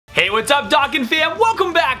Hey, what's up, Dokkan fam?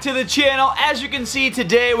 Welcome back to the channel. As you can see,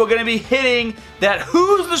 today we're going to be hitting that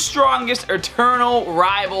Who's the Strongest Eternal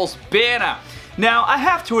Rivals banner. Now, I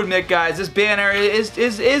have to admit, guys, this banner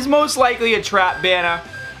is most likely a trap banner.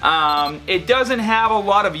 It doesn't have a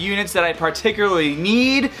lot of units that I particularly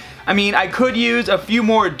need. I mean, I could use a few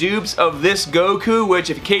more dupes of this Goku,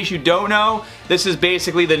 which, in case you don't know, this is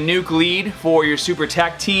basically the nuke lead for your Super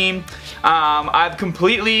Tech team. I've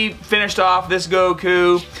completely finished off this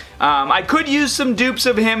Goku. I could use some dupes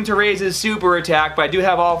of him to raise his super attack, but I do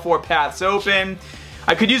have all 4 paths open.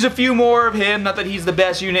 I could use a few more of him, not that he's the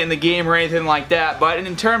best unit in the game or anything like that, but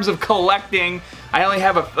in terms of collecting, I only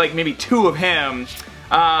have like maybe 2 of him.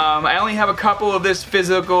 I only have a couple of this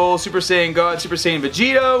physical Super Saiyan God, Super Saiyan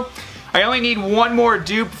Vegito. I only need 1 more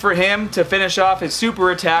dupe for him to finish off his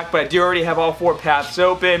super attack, but I do already have all 4 paths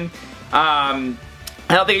open. I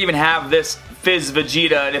don't think I even have this Fizz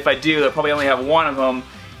Vegeta, and if I do, I'll probably only have 1 of them.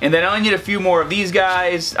 And then I only need a few more of these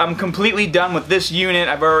guys. I'm completely done with this unit.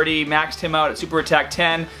 I've already maxed him out at Super Attack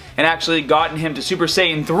 10 and actually gotten him to Super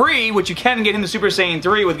Saiyan 3, which you can get him to Super Saiyan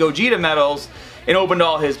 3 with Gogeta medals, and opened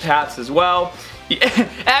all his paths as well.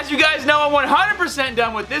 As you guys know, I'm 100%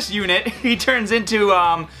 done with this unit. He turns into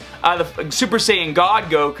the Super Saiyan God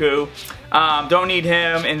Goku. Don't need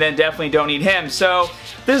him, and then definitely don't need him. So,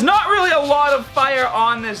 there's not really a lot of fire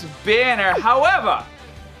on this banner. However,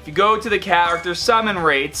 if you go to the character summon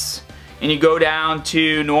rates, and you go down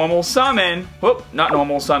to normal summon, whoop, not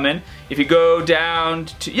normal summon. If you go down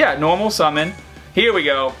to, yeah, normal summon, here we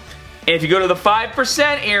go. And if you go to the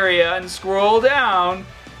 5% area and scroll down,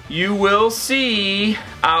 you will see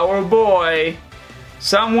our boy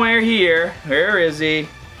somewhere here. Where is he?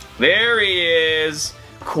 There he is.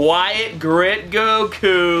 Quiet Grit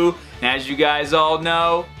Goku. As you guys all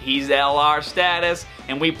know, he's LR status,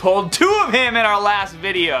 and we pulled 2 of him in our last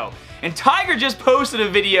video. And Tiger just posted a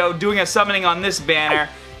video doing a summoning on this banner,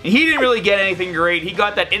 and he didn't really get anything great. He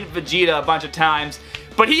got that Int Vegeta a bunch of times,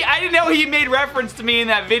 but I didn't know he made reference to me in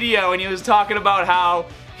that video, and he was talking about how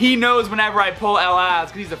he knows whenever I pull LRs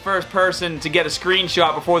because he's the first person to get a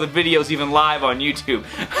screenshot before the video's even live on YouTube.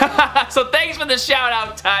 So thanks for the shout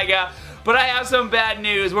out, Tiger. But I have some bad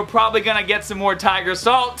news. We're probably gonna get some more Tiger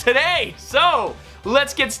Salt today. So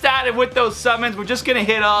let's get started with those summons. We're just gonna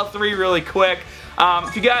hit all 3 really quick.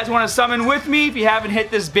 If you guys want to summon with me, if you haven't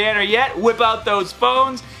hit this banner yet, whip out those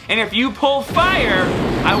phones. And if you pull fire,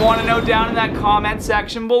 I want to know down in that comment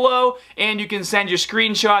section below. And you can send your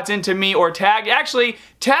screenshots into me or tag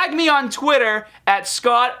me on Twitter at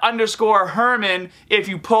Scott_Herman if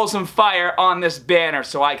you pull some fire on this banner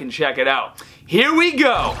so I can check it out. Here we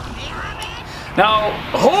go. Now,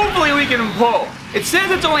 hopefully we can pull. It says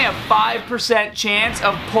it's only a 5% chance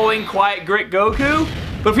of pulling Quiet Grit Goku,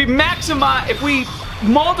 but if we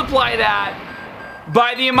multiply that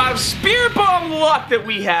by the amount of Spirit Bomb luck that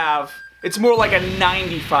we have, it's more like a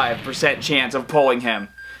 95% chance of pulling him.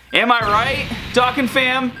 Am I right, Dokkan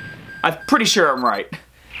fam? I'm pretty sure I'm right.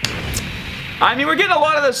 I mean, we're getting a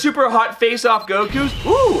lot of the super hot face-off Gokus.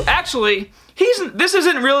 Ooh, actually, this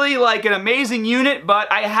isn't really like an amazing unit,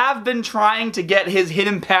 but I have been trying to get his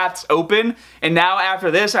hidden paths open, and now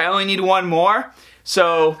after this, I only need 1 more.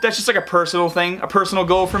 So that's just like a personal thing, a personal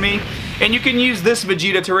goal for me. And you can use this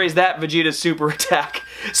Vegeta to raise that Vegeta's super attack.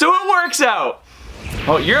 So it works out.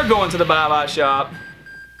 Oh, you're going to the Baba shop.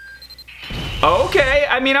 Okay,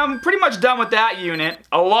 I mean, I'm pretty much done with that unit.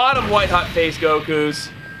 A lot of white hot face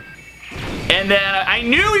Gokus. And then I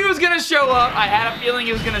knew he was going to show up. I had a feeling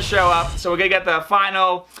he was going to show up. So we're going to get the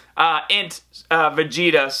final Int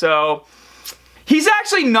Vegeta. So he's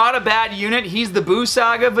actually not a bad unit. He's the Buu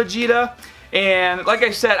Saga Vegeta. And like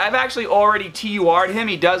I said, I've actually already TUR'd him.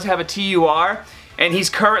 He does have a TUR. And he's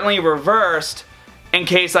currently reversed in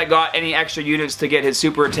case I got any extra units to get his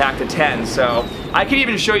super attack to 10. So I can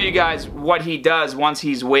even show you guys what he does once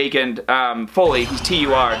he's wakened fully. He's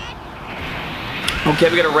TUR'd.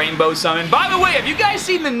 Okay, we got a rainbow summon. By the way, have you guys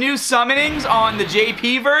seen the new summonings on the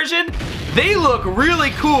JP version? They look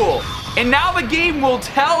really cool. And now the game will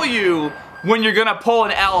tell you when you're gonna pull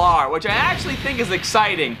an LR, which I actually think is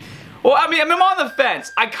exciting. Well, I mean, I'm on the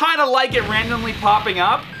fence. I kind of like it randomly popping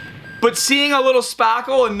up, but seeing a little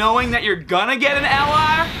sparkle and knowing that you're gonna get an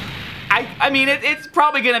LR, I mean, it's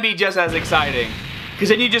probably gonna be just as exciting. Because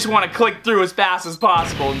then you just want to click through as fast as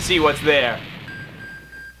possible and see what's there.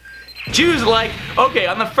 Choose like, okay,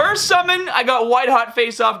 on the first summon, I got white hot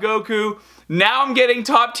face-off Goku. Now I'm getting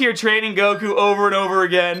top tier training Goku over and over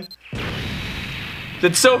again.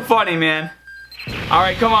 That's so funny, man.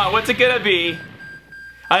 Alright, come on, what's it gonna be?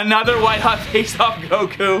 Another white hot face-off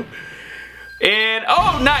Goku. And,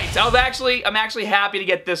 oh, nice. I'm actually happy to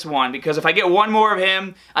get this one, because if I get one more of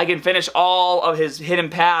him, I can finish all of his hidden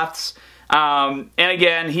paths. And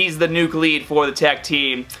again, he's the nuke lead for the tech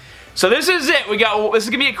team. So this is it. This is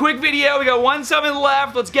going to be a quick video. We got one summon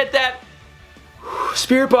left. Let's get that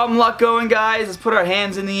Spirit Bomb luck going, guys. Let's put our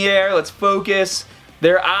hands in the air. Let's focus.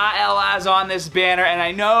 There are LRs on this banner, and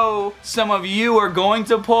I know some of you are going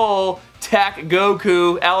to pull Tech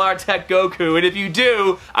Goku, LR Tech Goku, and if you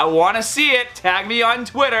do, I want to see it. Tag me on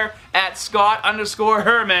Twitter at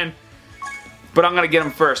Scott_Herman. But I'm going to get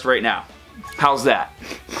him first right now. How's that?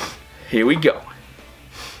 Here we go.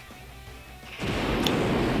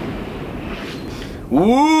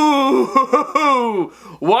 Ooh!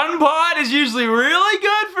 One pot is usually really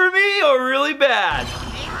good for me or really bad.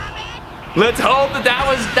 Let's hope that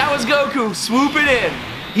was Goku swooping in.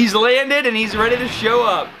 He's landed and he's ready to show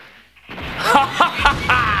up.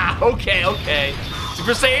 Okay.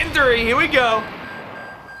 Super Saiyan 3, here we go.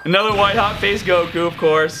 Another white hot face Goku, of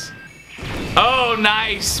course. Oh,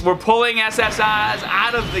 nice. We're pulling SSIs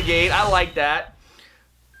out of the gate. I like that.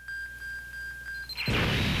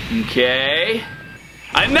 Okay.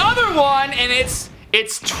 Another one, and it's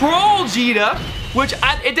Troll Vegeta, which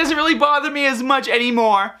it doesn't really bother me as much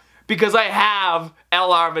anymore because I have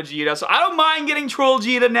LR Vegeta. So I don't mind getting Troll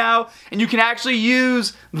Vegeta now, and you can actually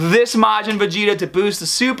use this Majin Vegeta to boost the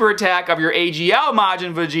super attack of your AGL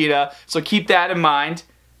Majin Vegeta, so keep that in mind.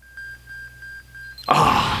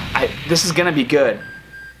 Oh, this is gonna be good.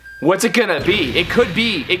 What's it gonna be? It could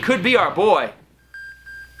be our boy.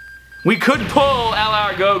 We could pull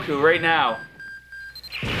LR Goku right now.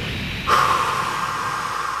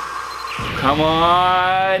 Come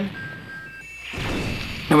on.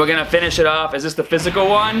 And we're gonna finish it off. Is this the physical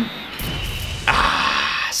one?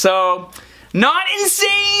 So, not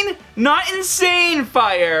insane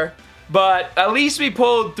fire, but at least we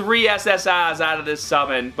pulled 3 SSIs out of this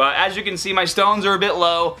summon. But as you can see, my stones are a bit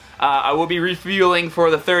low. I will be refueling for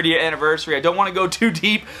the 30th anniversary. I don't want to go too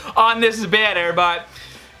deep on this banner, but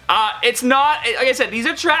it's not, like I said, these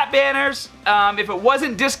are trap banners. If it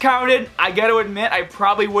wasn't discounted, I gotta admit, I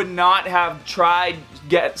probably would not have tried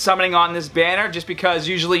summoning on this banner, just because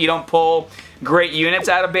usually you don't pull great units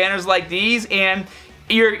out of banners like these, and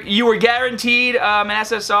you were guaranteed an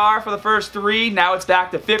SSR for the first 3, now it's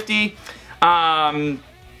back to 50.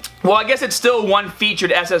 Well, I guess it's still one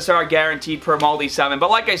featured SSR guaranteed per multi-summon, but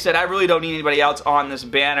like I said, I really don't need anybody else on this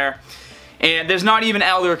banner. And there's not even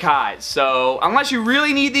Elder Kais, so unless you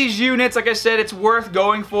really need these units, like I said, it's worth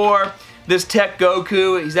going for this Tech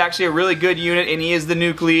Goku. He's actually a really good unit, and he is the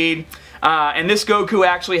nuke lead. And this Goku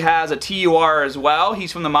actually has a TUR as well.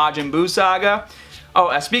 He's from the Majin Buu saga.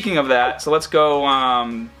 Oh, speaking of that, so let's go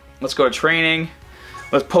to training.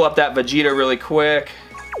 Let's pull up that Vegeta really quick.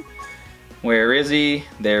 Where is he?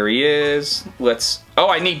 There he is. Oh,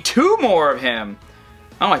 I need 2 more of him.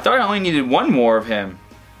 Oh, I thought I only needed 1 more of him.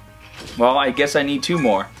 Well, I guess I need 2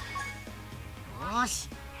 more.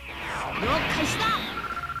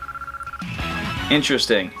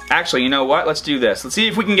 Interesting. Actually, you know what? Let's do this. Let's see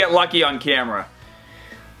if we can get lucky on camera.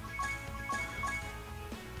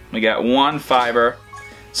 We got 1 fiber.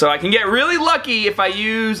 So I can get really lucky if I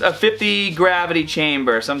use a 50 gravity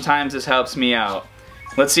chamber. Sometimes this helps me out.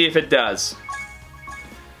 Let's see if it does.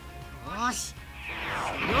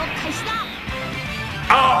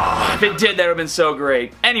 Oh, if it did, that would have been so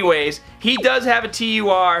great. Anyways, he does have a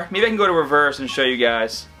TUR. Maybe I can go to reverse and show you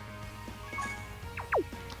guys.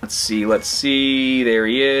 Let's see. There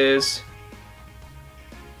he is.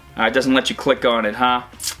 It doesn't let you click on it, huh?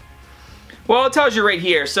 Well, it tells you right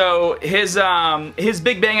here. So his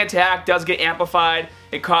Big Bang attack does get amplified.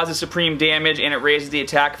 It causes supreme damage, and it raises the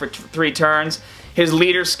attack for 3 turns. His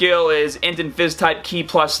leader skill is Int and Fizz type Ki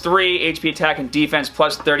 +3, HP attack and defense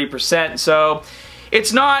 +30%. So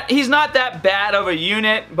he's not that bad of a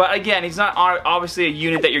unit, but again, he's not obviously a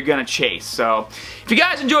unit that you're gonna chase. So if you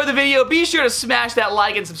guys enjoyed the video, be sure to smash that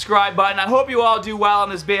like and subscribe button. I hope you all do well on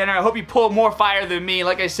this banner. I hope you pull more fire than me.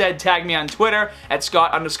 Like I said, tag me on Twitter at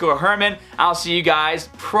Scott_Herman. I'll see you guys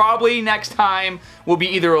probably next time. Will be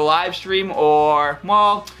either a live stream or,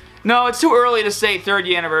 well, no, it's too early to say 3rd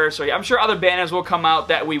year anniversary. I'm sure other banners will come out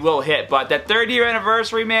that we will hit, but that 3rd year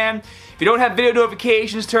anniversary, man, if you don't have video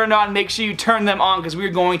notifications turned on, make sure you turn them on, because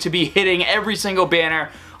we're going to be hitting every single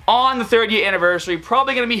banner on the 3rd year anniversary.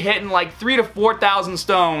 Probably going to be hitting like 3,000 to 4,000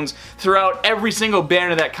 stones throughout every single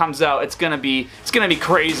banner that comes out. It's gonna be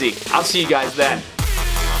crazy. I'll see you guys then.